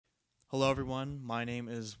Hello, everyone. My name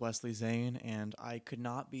is Wesley Zane, and I could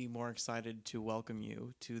not be more excited to welcome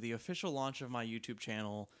you to the official launch of my YouTube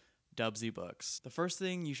channel, Dubsy Books. The first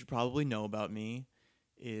thing you should probably know about me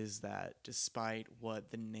is that despite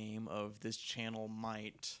what the name of this channel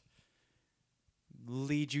might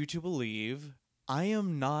lead you to believe, I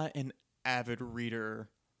am not an avid reader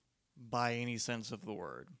by any sense of the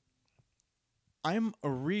word. I'm a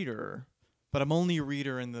reader, but I'm only a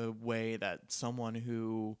reader in the way that someone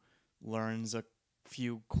who learns a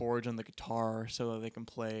few chords on the guitar so that they can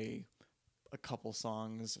play a couple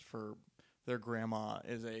songs for their grandma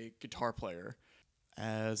is a guitar player.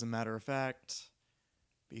 As a matter of fact,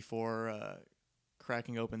 before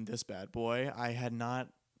cracking open this bad boy, I had not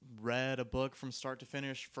read a book from start to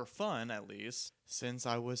finish, for fun at least, since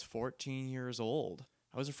I was 14 years old.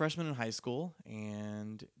 I was a freshman in high school,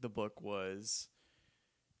 and the book was...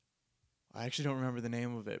 I actually don't remember the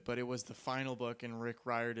name of it, but it was the final book in Rick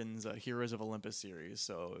Riordan's Heroes of Olympus series.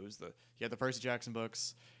 So it was you had the Percy Jackson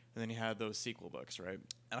books, and then you had those sequel books, right?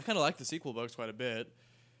 And I kind of liked the sequel books quite a bit,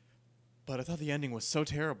 but I thought the ending was so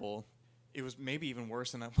terrible. It was maybe even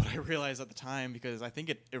worse than what I realized at the time, because I think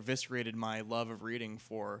it eviscerated my love of reading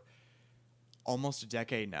for almost a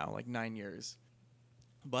decade now, like 9 years.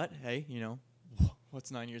 But hey, what's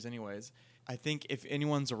 9 years anyways? I think if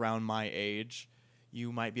anyone's around my age,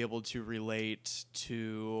 you might be able to relate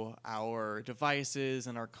to our devices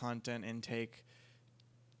and our content intake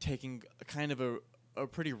taking kind of a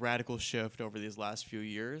pretty radical shift over these last few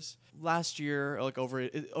years. Last year, like over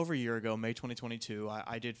a year ago, May 2022,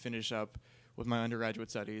 I did finish up with my undergraduate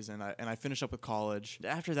studies, and I finished up with college.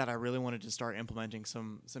 After that, I really wanted to start implementing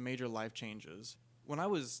some major life changes. When I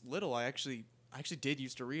was little, I actually did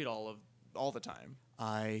used to read all the time.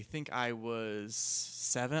 I think I was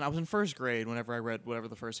 7. I was in first grade whenever I read whatever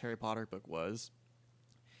the first Harry Potter book was.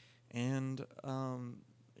 And I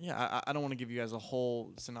don't want to give you guys a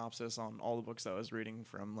whole synopsis on all the books that I was reading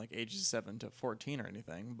from like ages 7 to 14 or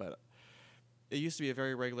anything, but it used to be a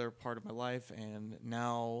very regular part of my life, and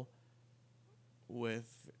now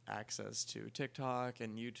with access to TikTok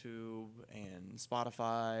and YouTube and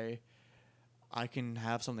Spotify, I can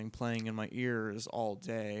have something playing in my ears all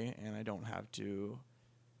day, and I don't have to,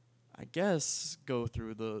 I guess, go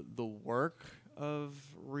through the work of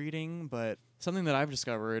reading. But something that I've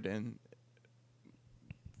discovered, and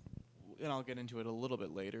I'll get into it a little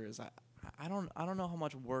bit later, is I don't know how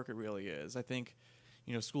much work it really is. I think,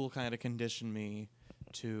 school kind of conditioned me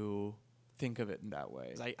to think of it in that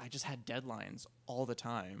way. I just had deadlines all the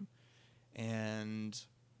time, and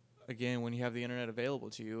again, when you have the internet available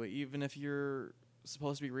to you, even if you're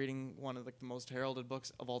supposed to be reading one of the most heralded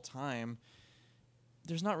books of all time,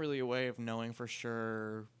 there's not really a way of knowing for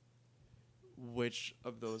sure which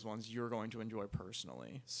of those ones you're going to enjoy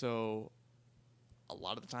personally. So a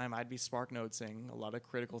lot of the time I'd be spark notesing a lot of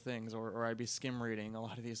critical things, or I'd be skim reading a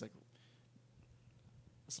lot of these like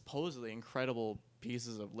supposedly incredible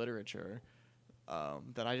pieces of literature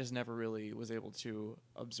that I just never really was able to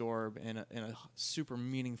absorb in a super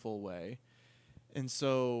meaningful way. And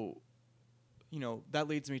so, that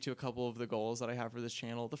leads me to a couple of the goals that I have for this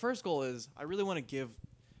channel. The first goal is I really want to give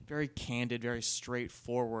very candid, very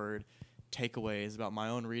straightforward takeaways about my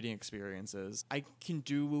own reading experiences. I can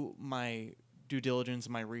do my due diligence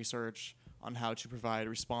and my research on how to provide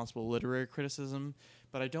responsible literary criticism,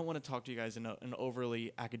 but I don't want to talk to you guys in an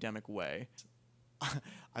overly academic way.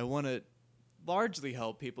 I want to largely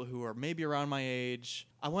help people who are maybe around my age.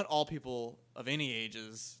 I want all people of any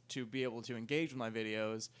ages to be able to engage with my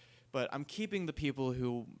videos, but I'm keeping the people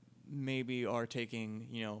who maybe are taking,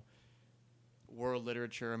 world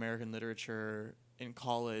literature, American literature in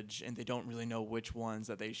college, and they don't really know which ones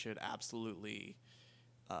that they should absolutely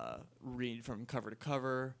read from cover to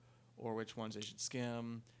cover, or which ones they should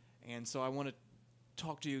skim. And so I want to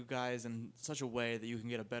talk to you guys in such a way that you can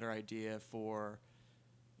get a better idea for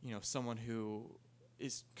someone who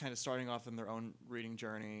is kind of starting off in their own reading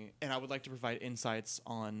journey. And I would like to provide insights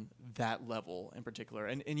on that level in particular.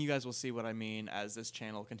 And you guys will see what I mean as this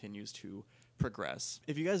channel continues to progress.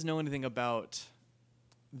 If you guys know anything about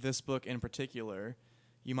this book in particular,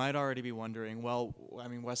 you might already be wondering, well, I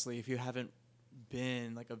mean, Wesley, if you haven't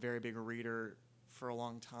been like a very big reader for a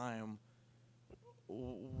long time,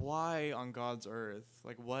 why on God's earth?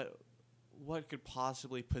 Like what could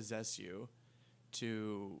possibly possess you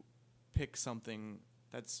to pick something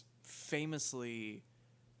that's famously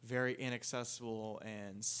very inaccessible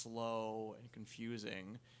and slow and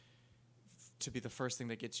confusing to be the first thing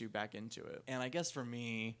that gets you back into it? And I guess for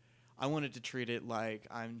me, I wanted to treat it like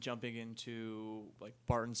I'm jumping into like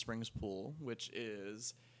Barton Springs Pool, which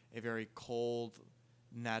is a very cold,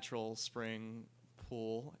 natural spring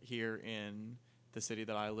pool here in the city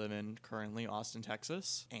that I live in currently, Austin,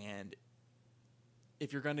 Texas. And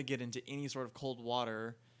if you're going to get into any sort of cold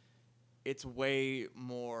water, it's way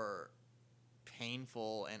more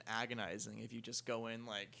painful and agonizing if you just go in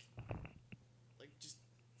like just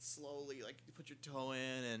slowly, like you put your toe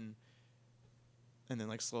in and then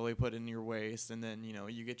like slowly put it in your waist, and then, you know,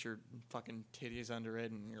 you get your fucking titties under it,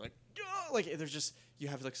 and you're like, oh! Like there's just, you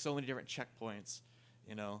have like so many different checkpoints,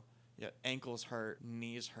 you know. Yeah, ankles hurt,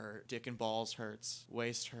 knees hurt, dick and balls hurts,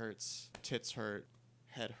 waist hurts, tits hurt,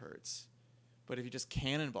 head hurts. But if you just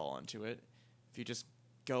cannonball into it, if you just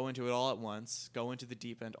go into it all at once, go into the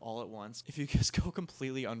deep end all at once, if you just go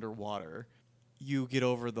completely underwater, you get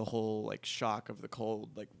over the whole like shock of the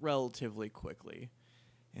cold like relatively quickly.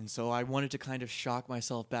 And so I wanted to kind of shock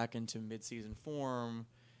myself back into mid-season form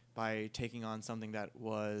by taking on something that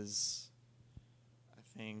was, I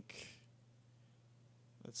think,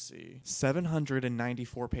 let's see,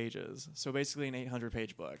 794 pages. So basically an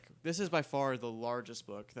 800-page book. This is by far the largest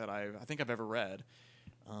book that I think I've ever read.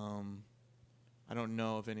 I don't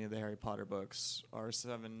know if any of the Harry Potter books are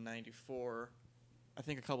 794. I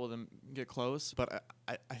think a couple of them get close, but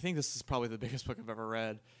I think this is probably the biggest book I've ever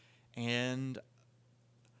read. And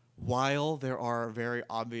while there are very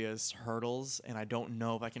obvious hurdles, and I don't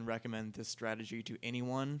know if I can recommend this strategy to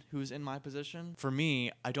anyone who's in my position, for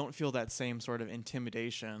me, I don't feel that same sort of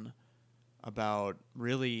intimidation about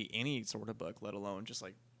really any sort of book, let alone just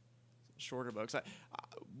like shorter books.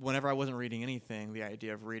 Whenever I wasn't reading anything, the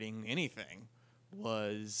idea of reading anything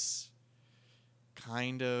was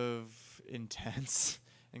kind of intense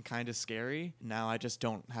and kind of scary. Now I just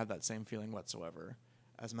don't have that same feeling whatsoever.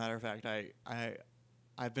 As a matter of fact,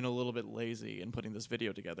 I've been a little bit lazy in putting this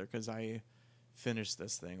video together because I finished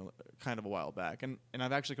this thing kind of a while back, and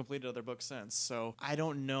I've actually completed other books since. So I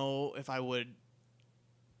don't know if I would.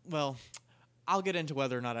 Well, I'll get into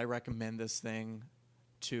whether or not I recommend this thing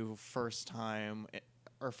to first-time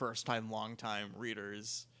or first-time, long-time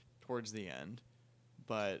readers towards the end.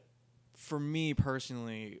 But for me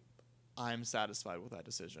personally, I'm satisfied with that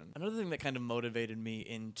decision. Another thing that kind of motivated me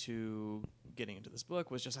into getting into this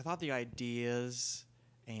book was just I thought the ideas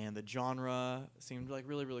and the genre seemed like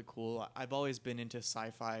really, really cool. I've always been into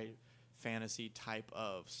sci-fi fantasy type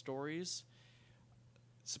of stories.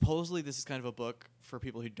 Supposedly this is kind of a book for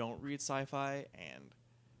people who don't read sci-fi, and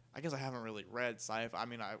I guess I haven't really read sci-fi. I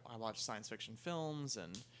mean, I watch science fiction films,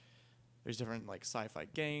 and there's different like sci-fi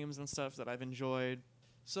games and stuff that I've enjoyed.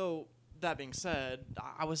 So that being said,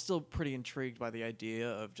 I was still pretty intrigued by the idea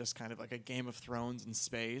of just kind of like a Game of Thrones in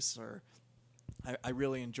space, or I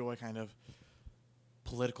really enjoy kind of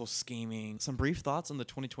political scheming. Some brief thoughts on the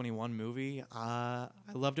 2021 movie. I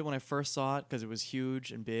loved it when I first saw it because it was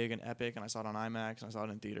huge and big and epic, and I saw it on IMAX and I saw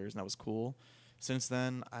it in theaters, and that was cool. Since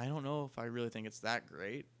then, I don't know if I really think it's that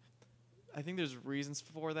great. I think there's reasons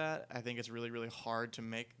for that. I think it's really, really hard to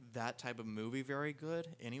make that type of movie very good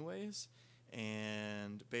anyways.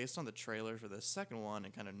 And based on the trailer for the second one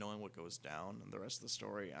and kind of knowing what goes down and the rest of the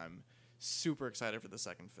story, I'm super excited for the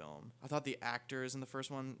second film. I thought the actors in the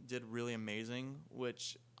first one did really amazing,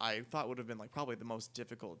 which I thought would have been like probably the most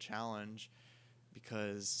difficult challenge,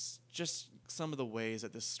 because just some of the ways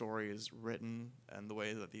that this story is written and the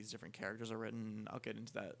way that these different characters are written, I'll get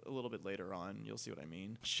into that a little bit later on. You'll see what I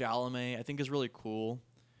mean. Chalamet, I think, is really cool.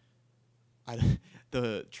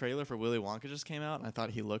 The trailer for Willy Wonka just came out, and I thought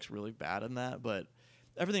he looks really bad in that, but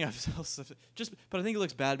everything else but I think he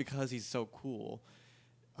looks bad because he's so cool.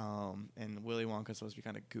 And Willy Wonka's supposed to be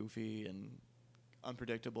kind of goofy and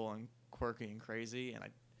unpredictable and quirky and crazy, and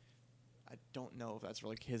I don't know if that's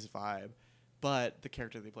really his vibe. But the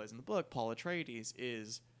character that he plays in the book, Paul Atreides,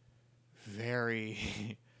 is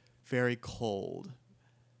very, very cold,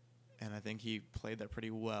 and I think he played that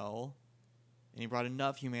pretty well. And he brought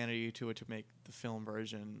enough humanity to it to make the film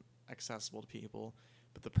version accessible to people.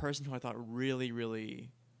 But the person who I thought really, really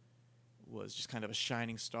was just kind of a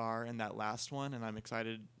shining star in that last one, and I'm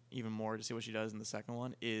excited even more to see what she does in the second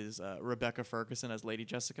one, is Rebecca Ferguson as Lady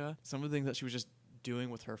Jessica. Some of the things that she was just doing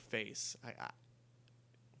with her face.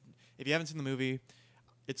 If you haven't seen the movie,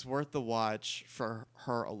 it's worth the watch for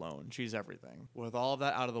her alone. She's everything. With all of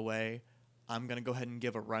that out of the way, I'm going to go ahead and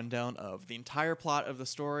give a rundown of the entire plot of the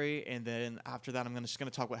story, and then after that, I'm just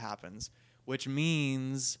going to talk what happens, which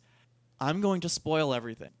means I'm going to spoil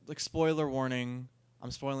everything. Like, spoiler warning,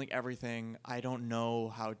 I'm spoiling everything. I don't know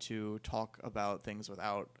how to talk about things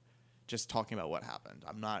without just talking about what happened.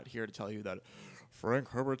 I'm not here to tell you that Frank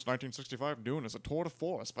Herbert's 1965 Dune is a tour de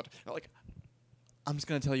force, but, like, I'm just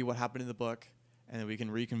going to tell you what happened in the book, and then we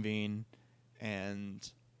can reconvene, and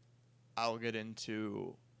I'll get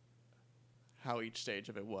into how each stage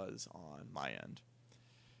of it was on my end.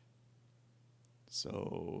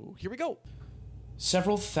 So here we go.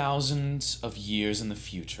 Several thousands of years in the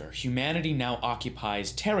future, humanity now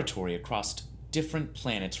occupies territory across different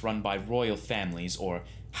planets run by royal families or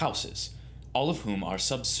houses, all of whom are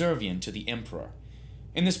subservient to the Emperor.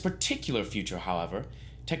 In this particular future, however,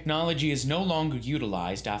 technology is no longer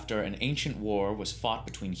utilized after an ancient war was fought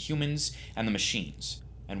between humans and the machines,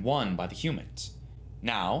 and won by the humans.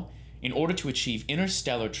 Now, in order to achieve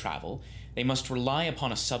interstellar travel, they must rely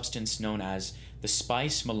upon a substance known as the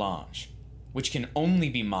spice melange, which can only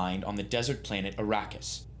be mined on the desert planet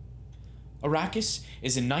Arrakis. Arrakis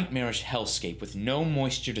is a nightmarish hellscape with no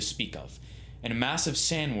moisture to speak of, and massive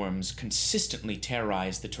sandworms consistently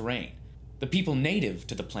terrorize the terrain. The people native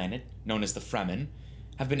to the planet, known as the Fremen,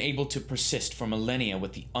 have been able to persist for millennia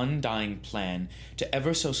with the undying plan to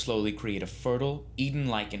ever so slowly create a fertile,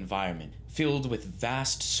 Eden-like environment filled with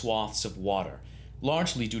vast swaths of water,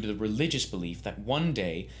 largely due to the religious belief that one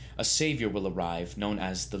day a savior will arrive known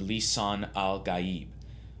as the Lisan al-Gaib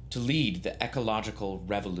to lead the ecological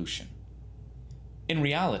revolution. In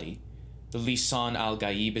reality, the Lisan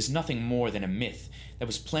al-Gaib is nothing more than a myth that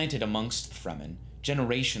was planted amongst the Fremen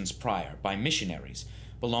generations prior by missionaries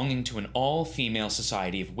belonging to an all-female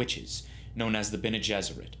society of witches known as the Bene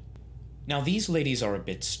Gesserit. Now these ladies are a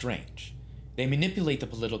bit strange. They manipulate the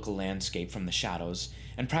political landscape from the shadows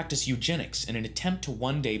and practice eugenics in an attempt to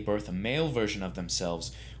one day birth a male version of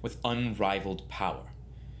themselves with unrivaled power.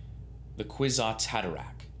 The Kwisatz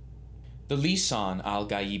Haderach. The Lisan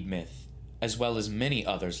al-Gaib myth, as well as many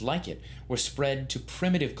others like it, were spread to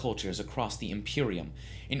primitive cultures across the Imperium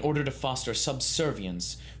in order to foster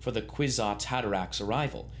subservience for the Kwisatz Haderach's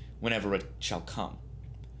arrival, whenever it shall come.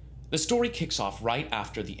 The story kicks off right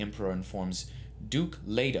after the Emperor informs Duke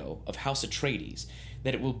Leto of House Atreides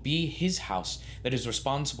that it will be his house that is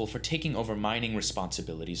responsible for taking over mining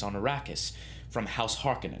responsibilities on Arrakis from House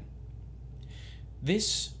Harkonnen.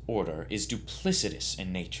 This order is duplicitous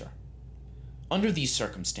in nature. Under these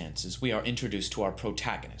circumstances, we are introduced to our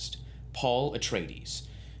protagonist, Paul Atreides,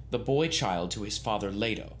 the boy child to his father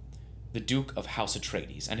Leto, the Duke of House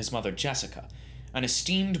Atreides, and his mother Jessica, an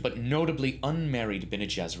esteemed but notably unmarried Bene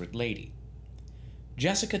Gesserit lady.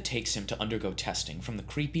 Jessica takes him to undergo testing from the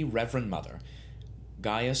creepy Reverend Mother,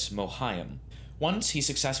 Gaius Mohiam. Once he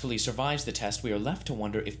successfully survives the test, we are left to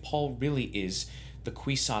wonder if Paul really is the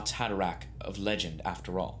Kwisatz Haderach of legend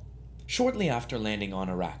after all. Shortly after landing on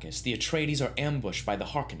Arrakis, the Atreides are ambushed by the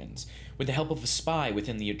Harkonnens with the help of a spy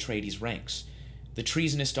within the Atreides ranks, the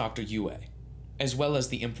treasonous Dr. Yue, as well as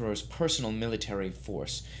the Emperor's personal military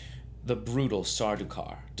force, the brutal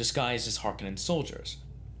Sardaukar, disguised as Harkonnen soldiers.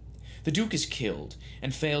 The Duke is killed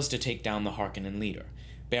and fails to take down the Harkonnen leader,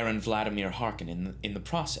 Baron Vladimir Harkonnen, in the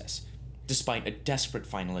process, despite a desperate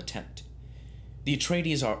final attempt. The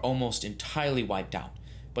Atreides are almost entirely wiped out,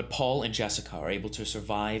 but Paul and Jessica are able to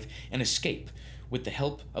survive and escape with the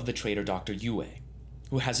help of the traitor Dr. Yue,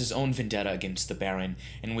 who has his own vendetta against the Baron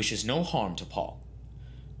and wishes no harm to Paul.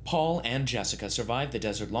 Paul and Jessica survive the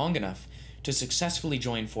desert long enough to successfully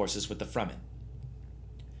join forces with the Fremen.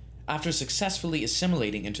 After successfully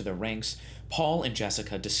assimilating into their ranks, Paul and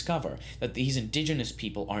Jessica discover that these indigenous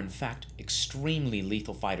people are in fact extremely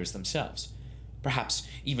lethal fighters themselves, perhaps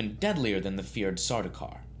even deadlier than the feared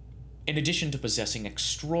Sardaukar. In addition to possessing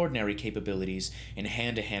extraordinary capabilities in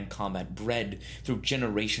hand-to-hand combat bred through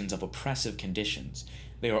generations of oppressive conditions,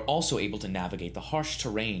 they are also able to navigate the harsh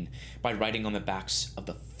terrain by riding on the backs of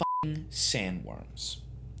the fucking sandworms.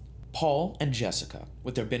 Paul and Jessica,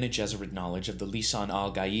 with their Bene Gesserit knowledge of the Lisan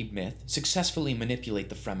al-Gaib myth, successfully manipulate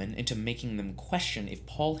the Fremen into making them question if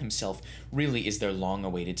Paul himself really is their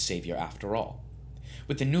long-awaited savior after all.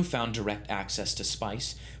 With the newfound direct access to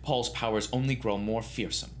spice, Paul's powers only grow more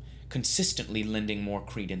fearsome, consistently lending more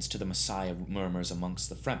credence to the Messiah murmurs amongst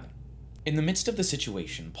the Fremen. In the midst of the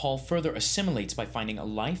situation, Paul further assimilates by finding a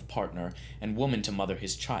life partner and woman to mother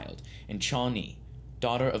his child, in Chani,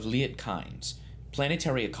 daughter of Liet Kynes,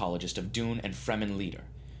 planetary ecologist of Dune and Fremen leader.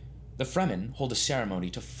 The Fremen hold a ceremony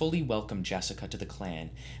to fully welcome Jessica to the clan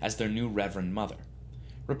as their new Reverend Mother,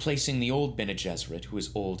 replacing the old Bene Gesserit who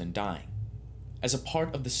is old and dying. As a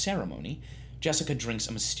part of the ceremony, Jessica drinks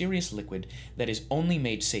a mysterious liquid that is only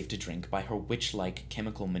made safe to drink by her witch-like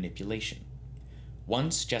chemical manipulation.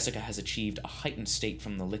 Once Jessica has achieved a heightened state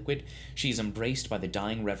from the liquid, she is embraced by the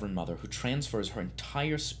dying Reverend Mother who transfers her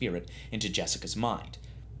entire spirit into Jessica's mind.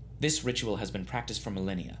 This ritual has been practiced for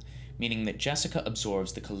millennia, meaning that Jessica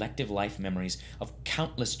absorbs the collective life memories of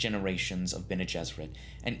countless generations of Bene Gesserit,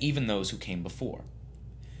 and even those who came before.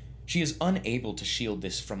 She is unable to shield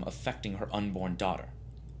this from affecting her unborn daughter.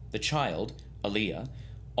 The child, Aaliyah,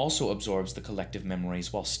 also absorbs the collective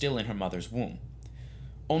memories while still in her mother's womb.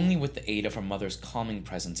 Only with the aid of her mother's calming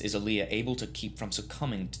presence is Aaliyah able to keep from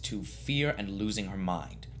succumbing to fear and losing her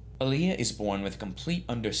mind. Aaliyah is born with a complete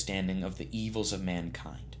understanding of the evils of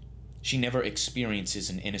mankind. She never experiences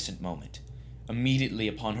an innocent moment. Immediately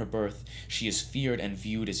upon her birth, she is feared and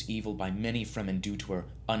viewed as evil by many Fremen due to her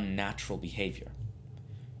unnatural behavior.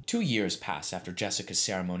 2 years pass after Jessica's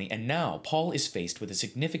ceremony, and now Paul is faced with a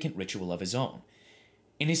significant ritual of his own.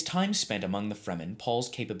 In his time spent among the Fremen, Paul's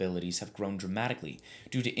capabilities have grown dramatically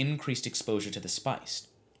due to increased exposure to the spice.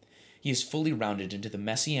 He is fully rounded into the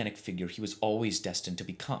messianic figure he was always destined to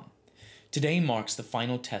become. Today marks the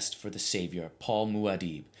final test for the savior, Paul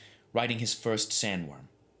Muad'Dib, riding his first sandworm.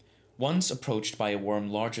 Once approached by a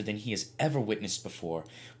worm larger than he has ever witnessed before,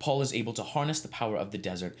 Paul is able to harness the power of the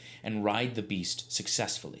desert and ride the beast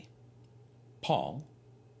successfully. Paul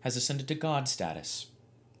has ascended to god status.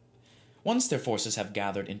 Once their forces have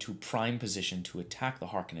gathered into prime position to attack the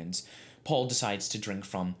Harkonnens, Paul decides to drink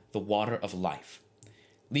from the water of life,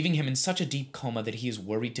 leaving him in such a deep coma that he is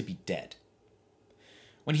worried to be dead.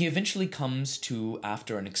 When he eventually comes to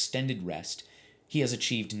after an extended rest, he has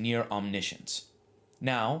achieved near omniscience.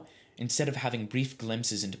 Now, instead of having brief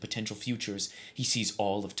glimpses into potential futures, he sees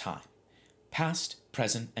all of time, past,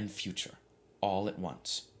 present, and future, all at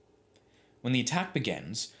once. When the attack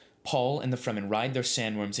begins, Paul and the Fremen ride their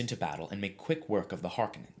sandworms into battle and make quick work of the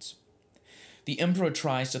Harkonnens. The Emperor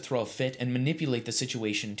tries to throw a fit and manipulate the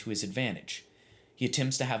situation to his advantage. He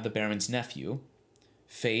attempts to have the Baron's nephew,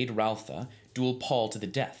 Fade Raltha, duel Paul to the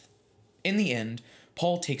death. In the end,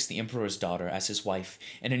 Paul takes the Emperor's daughter as his wife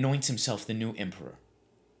and anoints himself the new Emperor.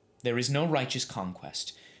 There is no righteous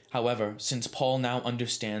conquest. However, since Paul now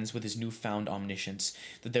understands with his newfound omniscience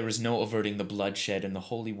that there is no averting the bloodshed and the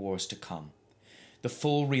holy wars to come, the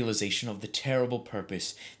full realization of the terrible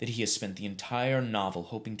purpose that he has spent the entire novel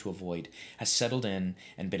hoping to avoid has settled in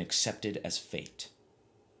and been accepted as fate.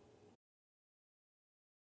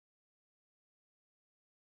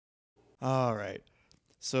 All right.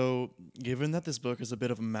 So, given that this book is a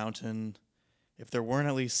bit of a mountain, if there weren't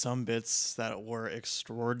at least some bits that were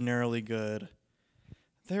extraordinarily good,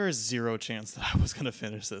 there is zero chance that I was going to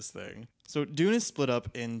finish this thing. So, Dune is split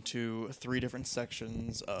up into 3 different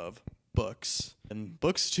sections of books, and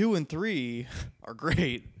books 2 and 3 are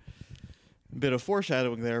great. A bit of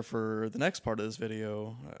foreshadowing there for the next part of this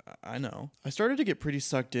video, I know. I started to get pretty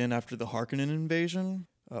sucked in after the Harkonnen invasion.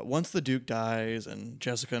 Once the Duke dies and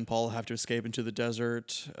Jessica and Paul have to escape into the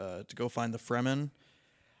desert to go find the Fremen,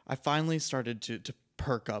 I finally started to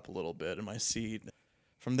perk up a little bit in my seat.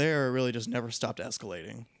 From there, it really just never stopped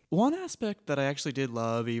escalating. One aspect that I actually did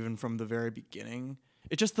love even from the very beginning,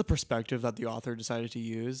 it's just the perspective that the author decided to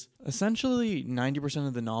use. Essentially, 90%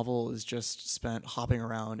 of the novel is just spent hopping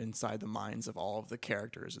around inside the minds of all of the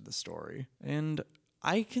characters of the story. And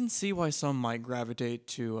I can see why some might gravitate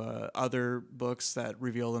to other books that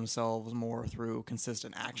reveal themselves more through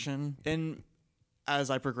consistent action. And as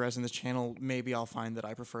I progress in this channel, maybe I'll find that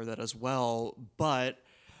I prefer that as well. But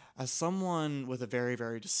as someone with a very,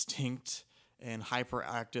 very distinct and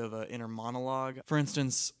hyperactive inner monologue, for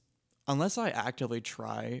instance, unless I actively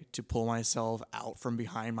try to pull myself out from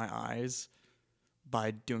behind my eyes by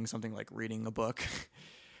doing something like reading a book,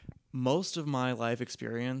 most of my life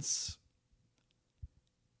experience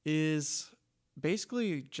is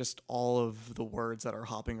basically just all of the words that are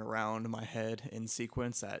hopping around my head in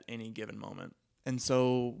sequence at any given moment. And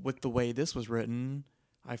so with the way this was written,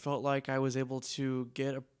 I felt like I was able to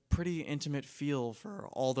get a pretty intimate feel for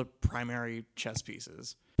all the primary chess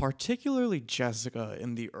pieces, particularly Jessica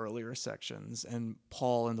in the earlier sections and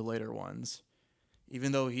Paul in the later ones.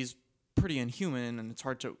 Even though he's pretty inhuman and it's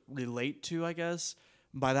hard to relate to, I guess,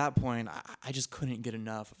 by that point, I just couldn't get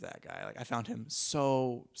enough of that guy. Like, I found him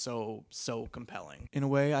so compelling. In a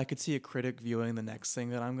way, I could see a critic viewing the next thing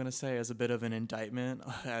that I'm going to say as a bit of an indictment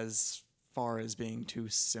as far as being too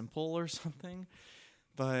simple or something.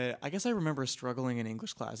 But I guess I remember struggling in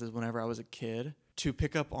English classes whenever I was a kid to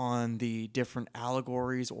pick up on the different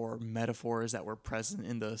allegories or metaphors that were present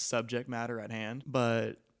in the subject matter at hand.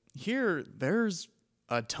 But here, there's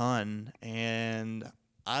a ton, and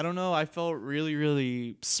I don't know, I felt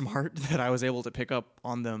really smart that I was able to pick up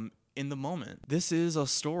on them in the moment. This is a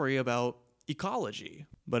story about ecology,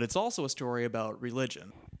 but it's also a story about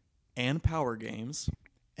religion and power games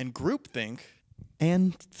and groupthink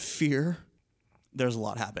and fear. There's a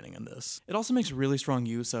lot happening in this. It also makes really strong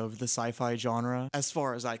use of the sci-fi genre, as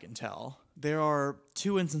far as I can tell. There are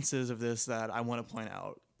 2 instances of this that I want to point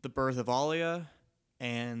out: the birth of Alia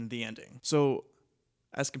and the ending. So,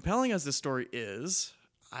 as compelling as this story is,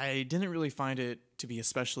 I didn't really find it to be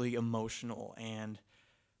especially emotional, and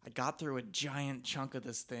I got through a giant chunk of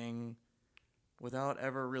this thing without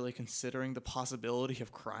ever really considering the possibility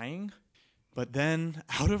of crying. But then,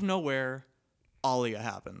 out of nowhere, Alia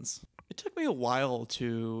happens. It took me a while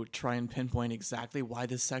to try and pinpoint exactly why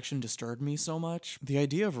this section disturbed me so much. The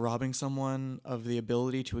idea of robbing someone of the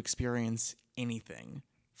ability to experience anything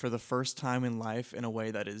for the first time in life in a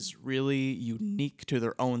way that is really unique to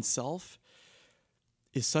their own self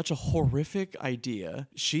is such a horrific idea.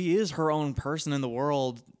 She is her own person in the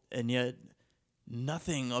world, and yet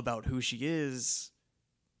nothing about who she is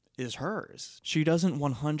hers. She doesn't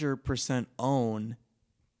 100% own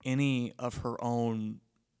any of her own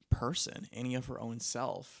person, any of her own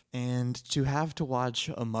self. And to have to watch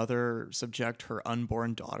a mother subject her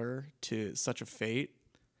unborn daughter to such a fate,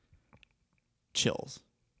 chills,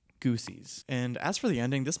 goosies. And as for the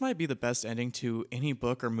ending, this might be the best ending to any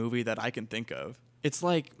book or movie that I can think of. It's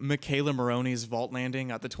like Michaela Maroney's vault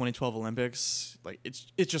landing at the 2012 Olympics. Like it's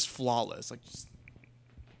just flawless. Like just,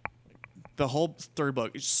 the whole third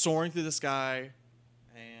book is soaring through the sky,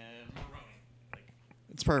 and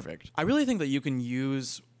it's perfect. I really think that you can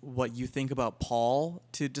use what you think about Paul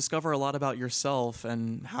to discover a lot about yourself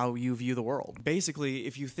and how you view the world. Basically,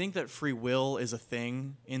 if you think that free will is a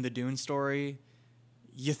thing in the Dune story,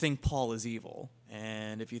 you think Paul is evil.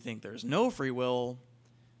 And if you think there's no free will,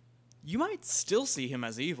 you might still see him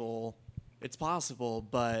as evil. It's possible,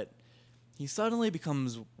 but he suddenly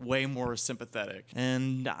becomes way more sympathetic.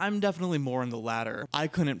 And I'm definitely more in the latter. I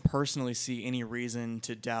couldn't personally see any reason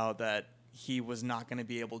to doubt that he was not going to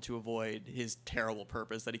be able to avoid his terrible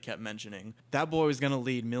purpose that he kept mentioning. That boy was going to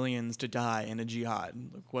lead millions to die in a jihad,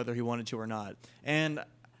 whether he wanted to or not. And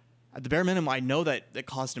at the bare minimum, I know that it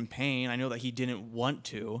caused him pain. I know that he didn't want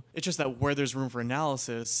to. It's just that where there's room for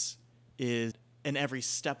analysis is in every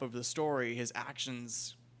step of the story, his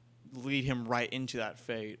actions lead him right into that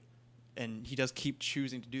fate. And he does keep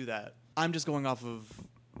choosing to do that. I'm just going off of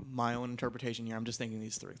my own interpretation here. I'm just thinking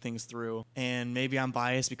these things through. And maybe I'm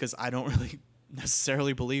biased because I don't really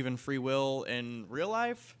necessarily believe in free will in real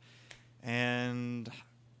life. And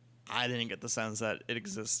I didn't get the sense that it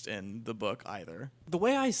exists in the book either. The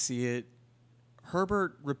way I see it,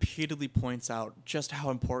 Herbert repeatedly points out just how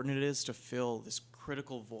important it is to fill this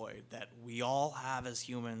critical void that we all have as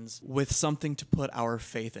humans with something to put our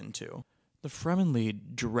faith into. The Fremen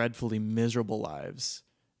lead dreadfully miserable lives,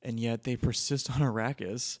 and yet they persist on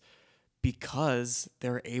Arrakis because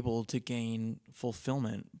they're able to gain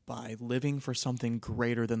fulfillment by living for something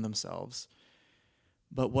greater than themselves.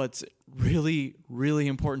 But what's really, really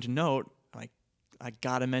important to note, I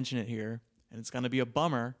gotta mention it here, and it's gonna be a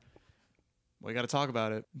bummer, we gotta talk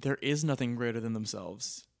about it. There is nothing greater than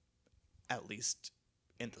themselves, at least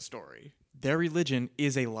in the story. Their religion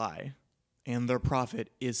is a lie, and their prophet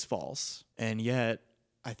is false. And yet,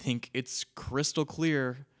 I think it's crystal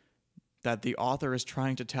clear that the author is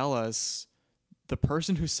trying to tell us the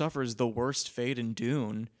person who suffers the worst fate in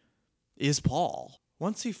Dune is Paul.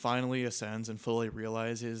 Once he finally ascends and fully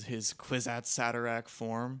realizes his Kwisatz Haderach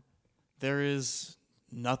form, there is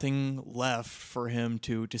nothing left for him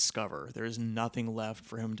to discover. There is nothing left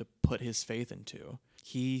for him to put his faith into.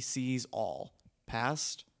 He sees all,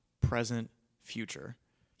 past, present, future.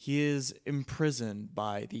 He is imprisoned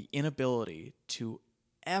by the inability to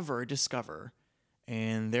ever discover,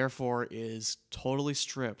 and therefore is totally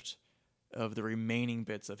stripped of the remaining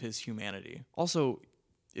bits of his humanity. Also,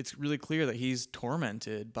 it's really clear that he's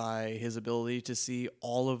tormented by his ability to see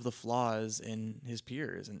all of the flaws in his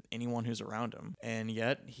peers and anyone who's around him. And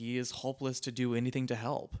yet, he is hopeless to do anything to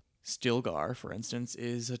help. Stilgar, for instance,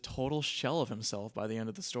 is a total shell of himself by the end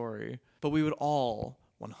of the story. But we would all,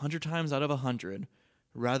 100 times out of 100,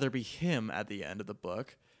 rather be him at the end of the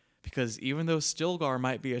book, because even though Stilgar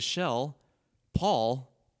might be a shell,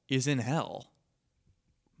 Paul is in hell.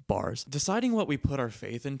 Bars. Deciding what we put our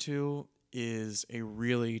faith into is a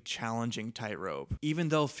really challenging tightrope. Even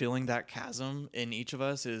though filling that chasm in each of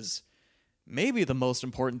us is maybe the most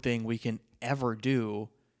important thing we can ever do,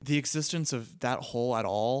 the existence of that hole at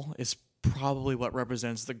all is probably what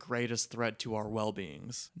represents the greatest threat to our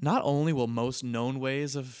well-beings. Not only will most known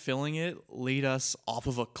ways of filling it lead us off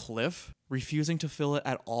of a cliff, refusing to fill it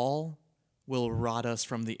at all will rot us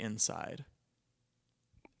from the inside.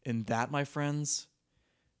 And that, my friends,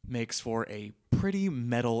 makes for a pretty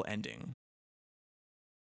metal ending.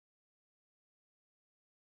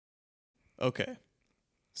 Okay,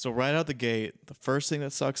 so right out the gate, the first thing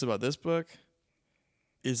that sucks about this book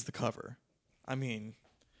is the cover. I mean,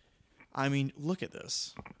 look at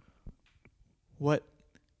this. What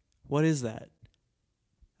is that?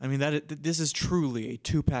 I mean, this is truly a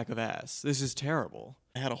 2-pack of ass. This is terrible.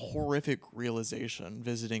 I had a horrific realization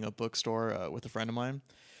visiting a bookstore with a friend of mine,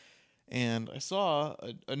 And I saw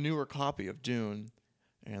a newer copy of Dune,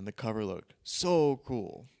 and the cover looked so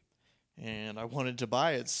cool. And I wanted to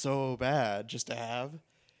buy it so bad just to have,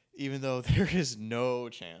 even though there is no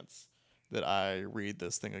chance that I read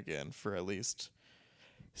this thing again for at least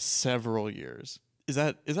several years. Is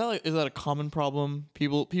that a common problem?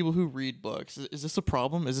 People who read books, is this a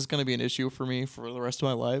problem? Is this going to be an issue for me for the rest of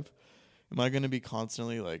my life? Am I going to be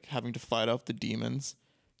constantly like having to fight off the demons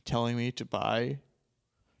telling me to buy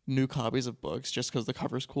new copies of books just because the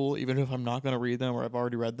cover's cool, even if I'm not going to read them or I've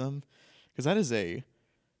already read them? Because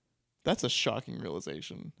that's a shocking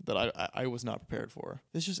realization that I was not prepared for.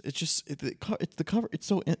 The cover. It's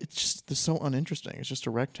so uninteresting. It's just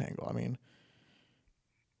a rectangle. I mean,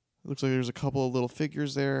 it looks like there's a couple of little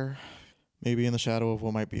figures there, maybe in the shadow of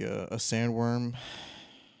what might be a sandworm.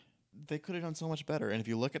 They could have done so much better. And if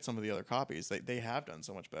you look at some of the other copies, they have done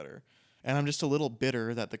so much better. And I'm just a little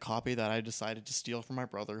bitter that the copy that I decided to steal from my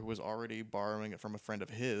brother, who was already borrowing it from a friend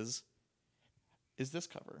of his, is this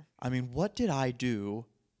cover. I mean, what did I do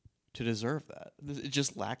to deserve that? It's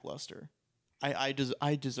just lackluster. I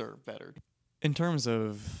deserve better. In terms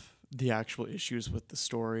of the actual issues with the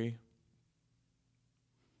story,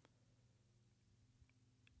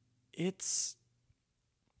 it's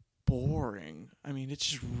boring. I mean, it's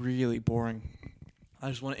just really boring. I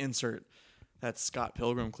just want to insert that Scott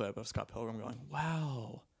Pilgrim clip of Scott Pilgrim going,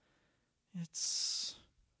 wow, it's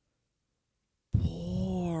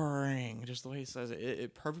boring. Just the way he says it,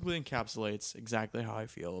 it perfectly encapsulates exactly how I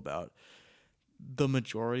feel about the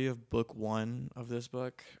majority of book one of this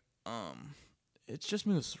book. It just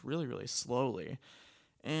moves really, really slowly.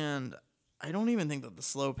 And I don't even think that the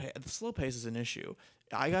slow pace is an issue.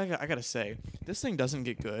 I gotta say, this thing doesn't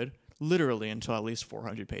get good literally until at least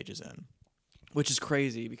 400 pages in, which is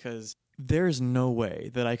crazy because there's no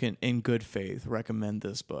way that I can, in good faith, recommend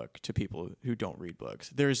this book to people who don't read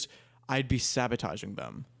books. I'd be sabotaging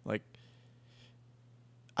them. Like,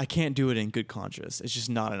 I can't do it in good conscience. It's just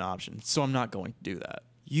not an option. So I'm not going to do that.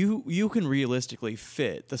 You can realistically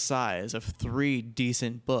fit the size of 3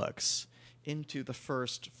 decent books into the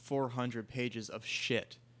first 400 pages of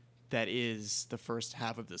shit that is the first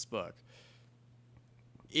half of this book.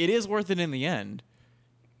 It is worth it in the end.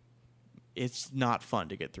 It's not fun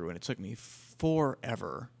to get through, and it took me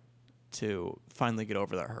forever to finally get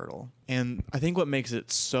over that hurdle. And I think what makes it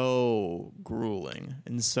so grueling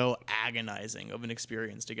and so agonizing of an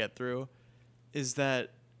experience to get through is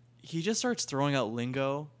that he just starts throwing out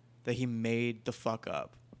lingo that he made the fuck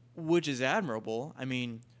up, which is admirable. I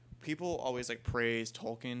mean, people always like praise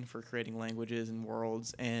Tolkien for creating languages and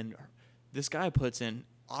worlds, and this guy puts in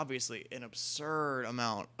obviously an absurd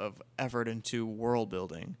amount of effort into world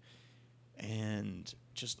building, and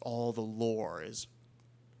just all the lore is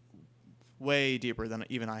way deeper than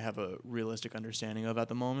even I have a realistic understanding of at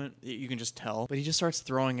the moment. You can just tell. But he just starts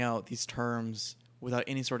throwing out these terms without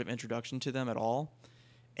any sort of introduction to them at all.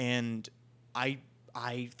 And I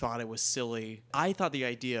thought it was silly. I thought the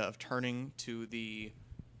idea of turning to the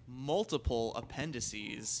multiple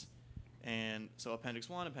appendices, and so Appendix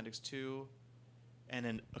 1, Appendix 2, and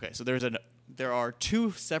then, okay, so there are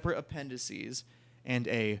 2 separate appendices and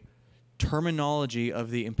a terminology of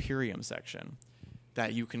the Imperium section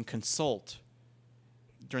that you can consult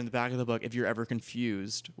during the back of the book if you're ever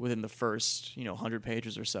confused within the first, 100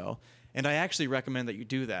 pages or so. And I actually recommend that you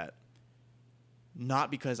do that.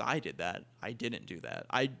 Not because I did that. I didn't do that.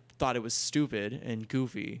 I thought it was stupid and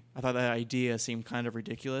goofy. I thought that idea seemed kind of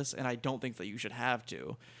ridiculous, and I don't think that you should have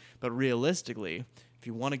to. But realistically, if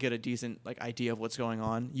you want to get a decent idea of what's going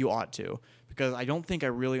on, you ought to. Because I don't think I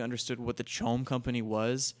really understood what the Chome Company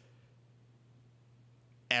was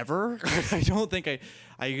ever. I don't think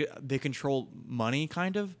they control money,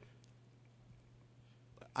 kind of.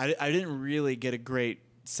 I didn't really get a great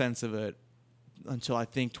sense of it until I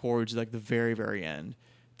think towards the very, very end.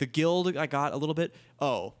 The guild I got a little bit.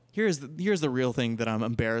 Oh, here's the real thing that I'm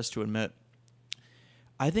embarrassed to admit.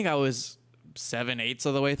 I think I was 7/8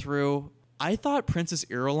 of the way through. I thought Princess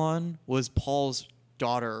Irulan was Paul's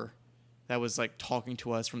daughter that was talking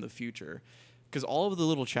to us from the future, because all of the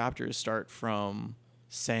little chapters start from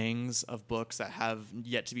sayings of books that have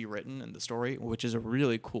yet to be written in the story, which is a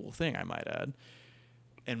really cool thing, I might add.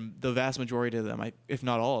 And the vast majority of them, if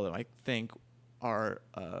not all of them, I think are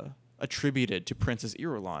attributed to Princess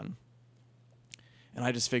Irulan. And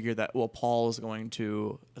I just figured that, well, Paul is going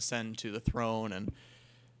to ascend to the throne, and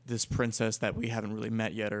this princess that we haven't really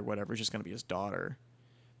met yet or whatever is just going to be his daughter.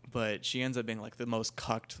 But she ends up being the most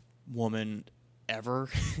cucked woman ever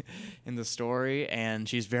in the story, and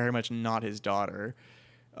she's very much not his daughter.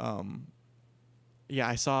 Yeah,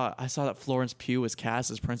 I saw that Florence Pugh was cast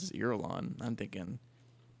as Princess Irulan. I'm thinking,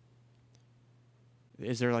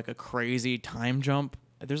 Is there like a crazy time jump?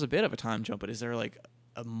 There's a bit of a time jump, but is there like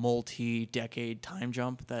a multi-decade time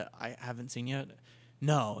jump that I haven't seen yet?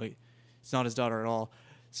 No, it's not his daughter at all.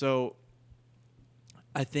 So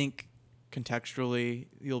I think contextually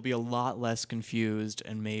you'll be a lot less confused,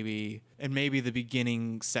 and maybe the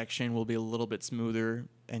beginning section will be a little bit smoother,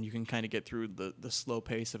 and you can kind of get through the slow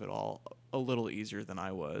pace of it all a little easier than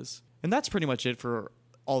I was. And that's pretty much it for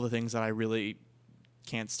all the things that I really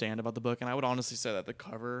can't stand about the book. And I would honestly say that the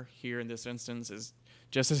cover here in this instance is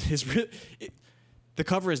just as the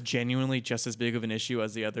cover is genuinely just as big of an issue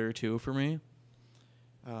as the other two for me.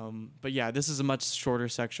 But yeah, this is a much shorter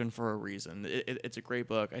section for a reason. It's a great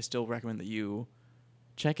book. I still recommend that you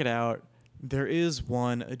check it out. There is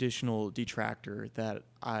one additional detractor that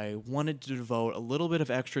I wanted to devote a little bit of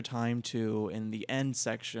extra time to in the end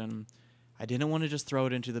section. I didn't want to just throw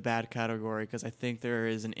it into the bad category because I think there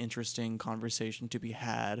is an interesting conversation to be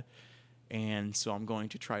had. And so I'm going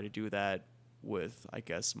to try to do that with, I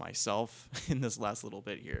guess, myself in this last little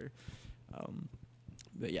bit here.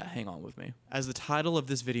 But yeah, hang on with me. As the title of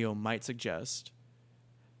this video might suggest,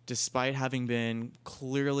 despite having been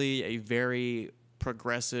clearly a very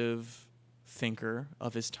progressive thinker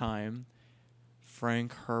of his time,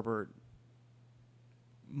 Frank Herbert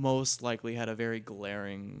most likely had a very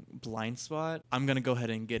glaring blind spot. I'm going to go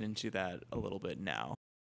ahead and get into that a little bit now.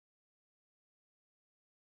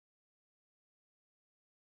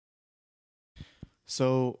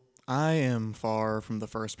 So I am far from the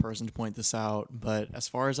first person to point this out, but as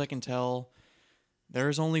far as I can tell, there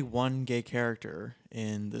is only one gay character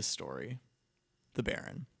in this story, the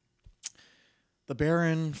Baron. The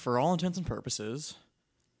Baron, for all intents and purposes,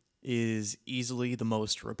 is easily the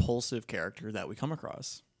most repulsive character that we come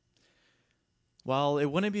across. While it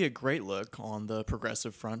wouldn't be a great look on the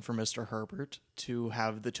progressive front for Mr. Herbert to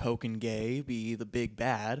have the token gay be the big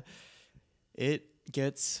bad, it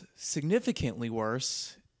gets significantly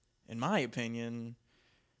worse, in my opinion,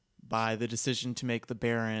 by the decision to make the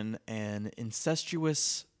Baron an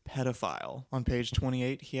incestuous pedophile. On page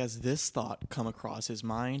 28, he has this thought come across his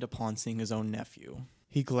mind upon seeing his own nephew.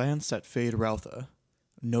 He glanced at Fade Routha,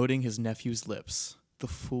 noting his nephew's lips, the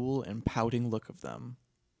full and pouting look of them.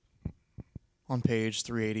 On page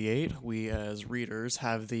 388, we as readers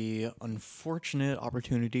have the unfortunate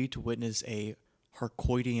opportunity to witness a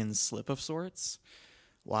Harcourtian slip of sorts.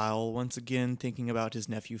 While once again thinking about his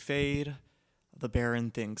nephew Fade, the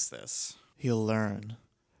Baron thinks this. He'll learn.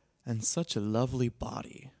 And such a lovely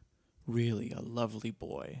body. Really a lovely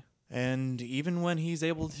boy. And even when he's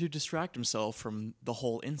able to distract himself from the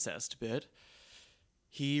whole incest bit,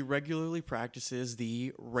 he regularly practices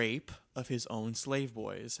the rape of his own slave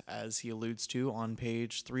boys, as he alludes to on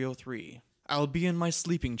page 303. "I'll be in my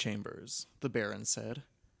sleeping chambers," the Baron said.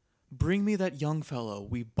 "Bring me that young fellow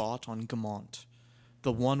we bought on Gamont,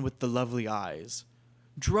 the one with the lovely eyes.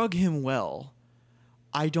 Drug him well.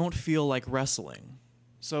 I don't feel like wrestling."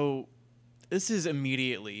 So this is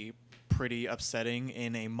immediately pretty upsetting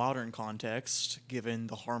in a modern context, given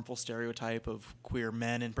the harmful stereotype of queer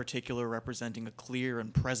men in particular representing a clear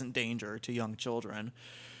and present danger to young children.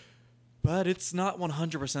 But it's not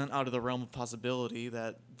 100% out of the realm of possibility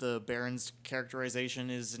that the Baron's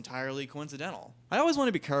characterization is entirely coincidental. I always want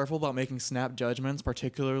to be careful about making snap judgments,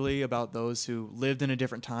 particularly about those who lived in a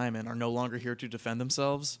different time and are no longer here to defend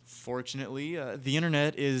themselves. Fortunately, the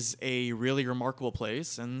internet is a really remarkable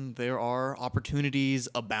place, and there are opportunities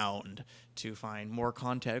abound to find more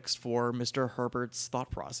context for Mr. Herbert's thought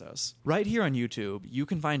process. Right here on YouTube, you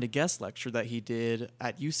can find a guest lecture that he did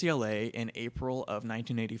at UCLA in April of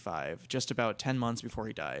 1985, just about 10 months before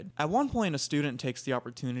he died. At one point, a student takes the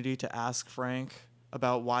opportunity to ask Frank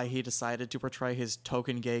about why he decided to portray his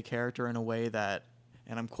token gay character in a way that,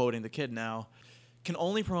 and I'm quoting the kid now, "can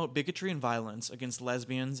only promote bigotry and violence against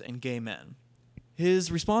lesbians and gay men."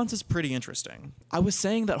 His response is pretty interesting. "I was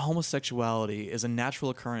saying that homosexuality is a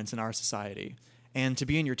natural occurrence in our society, and to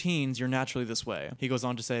be in your teens, you're naturally this way." He goes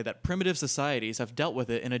on to say that primitive societies have dealt with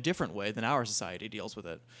it in a different way than our society deals with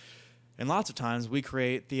it. And lots of times we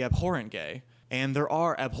create the abhorrent gay, and there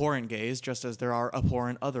are abhorrent gays just as there are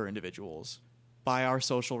abhorrent other individuals, by our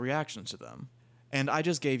social reactions to them. And I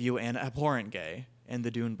just gave you an abhorrent gay in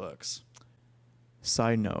the Dune books.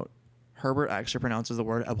 Side note, Herbert actually pronounces the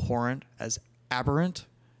word abhorrent as aberrant,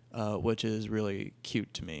 which is really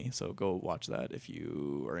cute to me. So go watch that if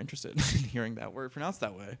you are interested in hearing that word pronounced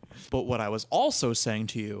that way. But what I was also saying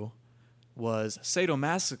to you was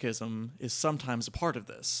sadomasochism is sometimes a part of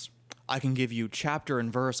this. I can give you chapter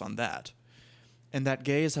and verse on that. And that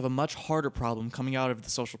gays have a much harder problem coming out of the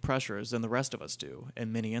social pressures than the rest of us do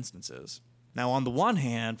in many instances. Now, on the one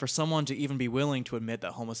hand, for someone to even be willing to admit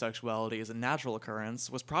that homosexuality is a natural occurrence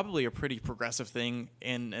was probably a pretty progressive thing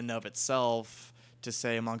in and of itself to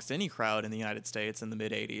say amongst any crowd in the United States in the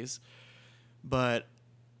mid-'80s. But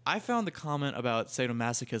I found the comment about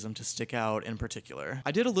sadomasochism to stick out in particular.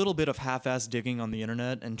 I did a little bit of half-assed digging on the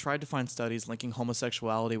internet and tried to find studies linking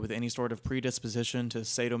homosexuality with any sort of predisposition to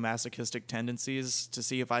sadomasochistic tendencies to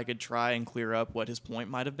see if I could try and clear up what his point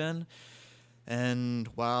might have been. And,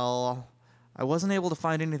 well, I wasn't able to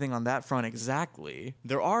find anything on that front exactly.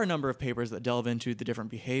 There are a number of papers that delve into the different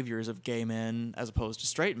behaviors of gay men as opposed to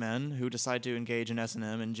straight men who decide to engage in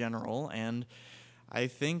S&M in general, and I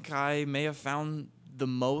think I may have found the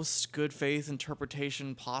most good faith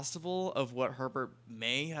interpretation possible of what Herbert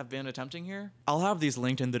may have been attempting here. I'll have these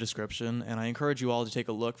linked in the description, and I encourage you all to take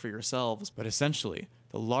a look for yourselves, but essentially,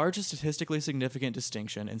 the largest statistically significant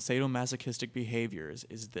distinction in sadomasochistic behaviors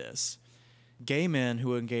is this. Gay men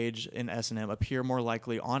who engage in S&M appear more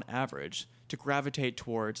likely, on average, to gravitate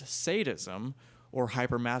towards sadism or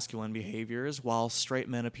hypermasculine behaviors, while straight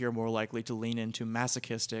men appear more likely to lean into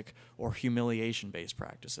masochistic or humiliation-based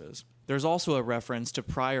practices. There's also a reference to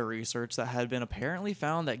prior research that had been apparently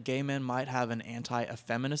found that gay men might have an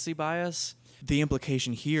anti-effeminacy bias, the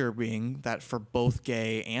implication here being that for both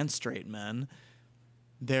gay and straight men,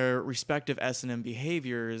 their respective S&M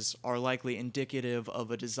behaviors are likely indicative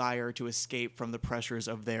of a desire to escape from the pressures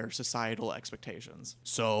of their societal expectations.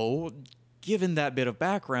 So, given that bit of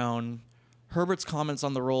background, Herbert's comments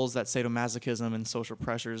on the roles that sadomasochism and social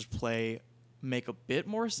pressures play make a bit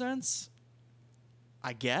more sense,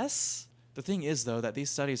 I guess? The thing is, though, that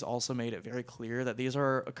these studies also made it very clear that these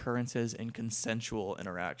are occurrences in consensual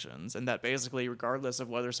interactions, and that basically, regardless of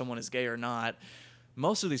whether someone is gay or not,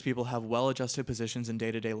 most of these people have well-adjusted positions in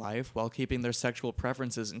day-to-day life while keeping their sexual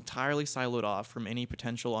preferences entirely siloed off from any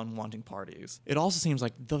potential unwanting parties. It also seems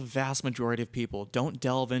like the vast majority of people don't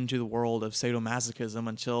delve into the world of sadomasochism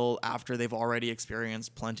until after they've already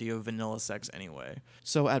experienced plenty of vanilla sex anyway.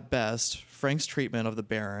 So at best, Frank's treatment of the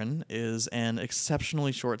Baron is an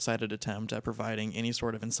exceptionally short-sighted attempt at providing any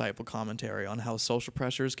sort of insightful commentary on how social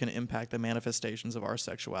pressures can impact the manifestations of our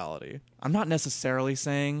sexuality. I'm not necessarily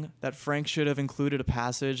saying that Frank should have included a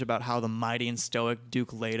passage about how the mighty and stoic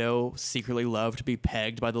Duke Leto secretly loved to be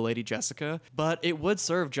pegged by the Lady Jessica, but it would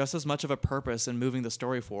serve just as much of a purpose in moving the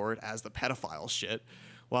story forward as the pedophile shit,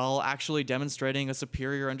 while actually demonstrating a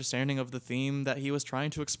superior understanding of the theme that he was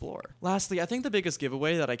trying to explore. Lastly, I think the biggest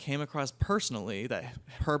giveaway that I came across personally that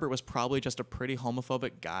Herbert was probably just a pretty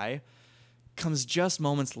homophobic guy comes just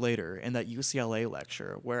moments later in that UCLA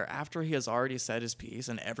lecture, where after he has already said his piece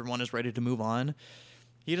and everyone is ready to move on,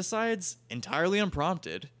 he decides, entirely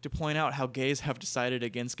unprompted, to point out how gays have decided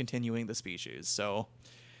against continuing the species, so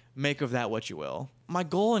make of that what you will. My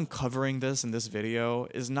goal in covering this in this video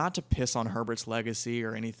is not to piss on Herbert's legacy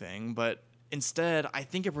or anything, but instead, I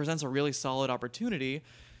think it presents a really solid opportunity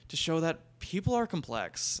to show that people are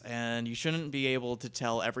complex, and you shouldn't be able to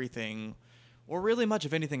tell everything, or really much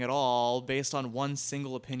of anything at all, based on one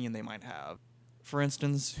single opinion they might have. For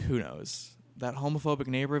instance, who knows? That homophobic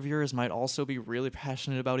neighbor of yours might also be really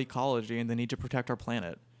passionate about ecology and the need to protect our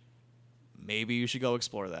planet. Maybe you should go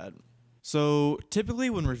explore that. So,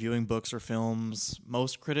 typically when reviewing books or films,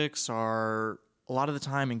 most critics are a lot of the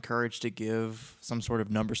time encouraged to give some sort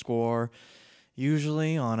of number score,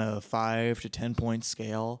 usually on a 5 to 10 point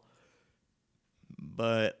scale.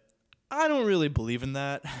 But I don't really believe in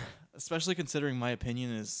that, especially considering my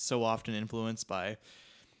opinion is so often influenced by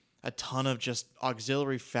a ton of just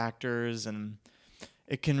auxiliary factors, and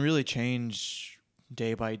it can really change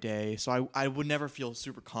day by day. So I would never feel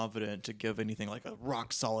super confident to give anything like a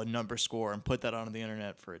rock solid number score and put that on the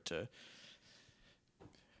internet for it to...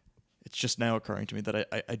 It's just now occurring to me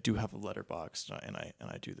that I do have a letterbox, and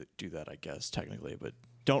I do that, I guess, technically, but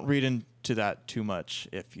don't read into that too much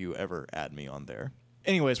if you ever add me on there.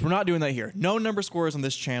 Anyways, we're not doing that here. No number scores on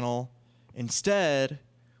this channel. Instead,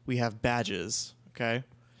 we have badges, okay?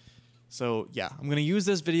 So yeah, I'm going to use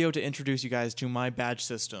this video to introduce you guys to my badge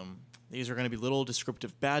system. These are going to be little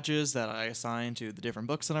descriptive badges that I assign to the different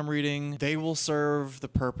books that I'm reading. They will serve the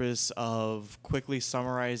purpose of quickly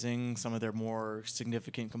summarizing some of their more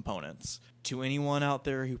significant components. To anyone out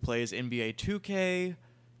there who plays NBA 2K,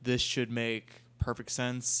 this should make perfect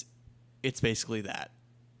sense. It's basically that.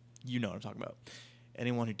 You know what I'm talking about.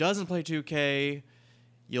 Anyone who doesn't play 2K,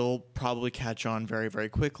 you'll probably catch on very, very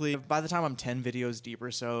quickly. By the time I'm 10 videos deep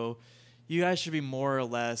or so, you guys should be more or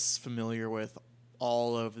less familiar with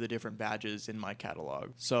all of the different badges in my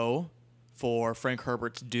catalog. So, For Frank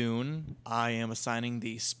Herbert's Dune, I am assigning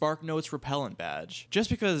the Spark Notes Repellent badge. Just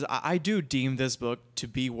because I do deem this book to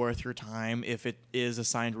be worth your time if it is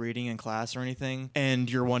assigned reading in class or anything, and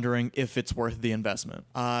you're wondering if it's worth the investment.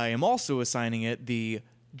 I am also assigning it the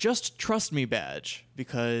Just Trust Me badge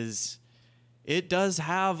because it does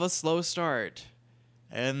have a slow start,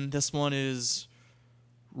 and this one is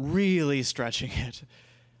really stretching it.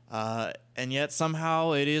 And yet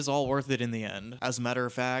somehow it is all worth it in the end. As a matter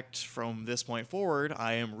of fact, from this point forward,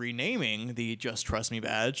 I am renaming the Just Trust Me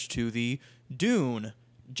badge to the Dune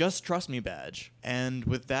Just Trust Me badge. And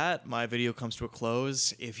with that, my video comes to a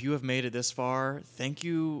close. If you have made it this far, thank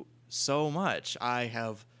you so much. I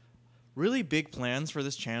have really big plans for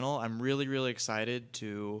this channel. I'm really excited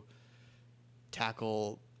to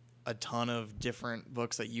tackle a ton of different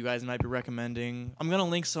books that you guys might be recommending. I'm going to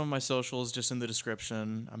link some of my socials just in the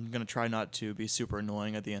description. I'm going to try not to be super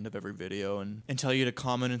annoying at the end of every video and tell you to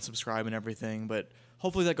comment and subscribe and everything, but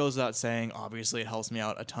hopefully that goes without saying. Obviously, it helps me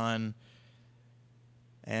out a ton.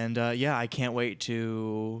 And yeah, I can't wait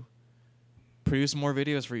to produce more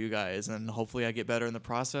videos for you guys, and hopefully I get better in the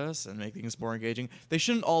process and make things more engaging. They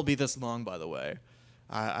shouldn't all be this long, by the way.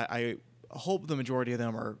 I hope the majority of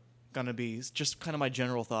them are gonna be just kind of my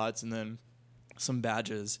general thoughts and then some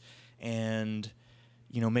badges, and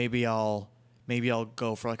you know, maybe I'll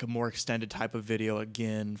go for like a more extended type of video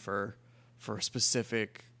again for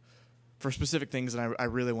specific things that I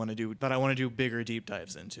really want to do, that I want to do bigger deep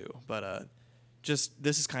dives into. But just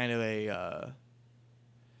this is kind of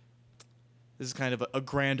a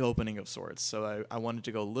grand opening of sorts, so I wanted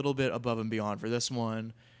to go a little bit above and beyond for this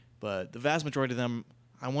one, but the vast majority of them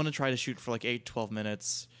I want to try to shoot for like 8-12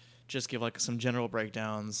 minutes. Just give like some general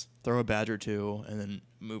breakdowns, throw a badge or two, and then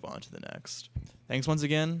move on to the next. Thanks once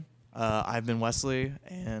again. I've been Wesley,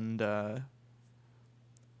 and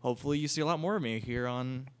hopefully you see a lot more of me here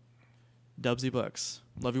on Dubsy Books.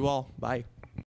 Love you all. Bye.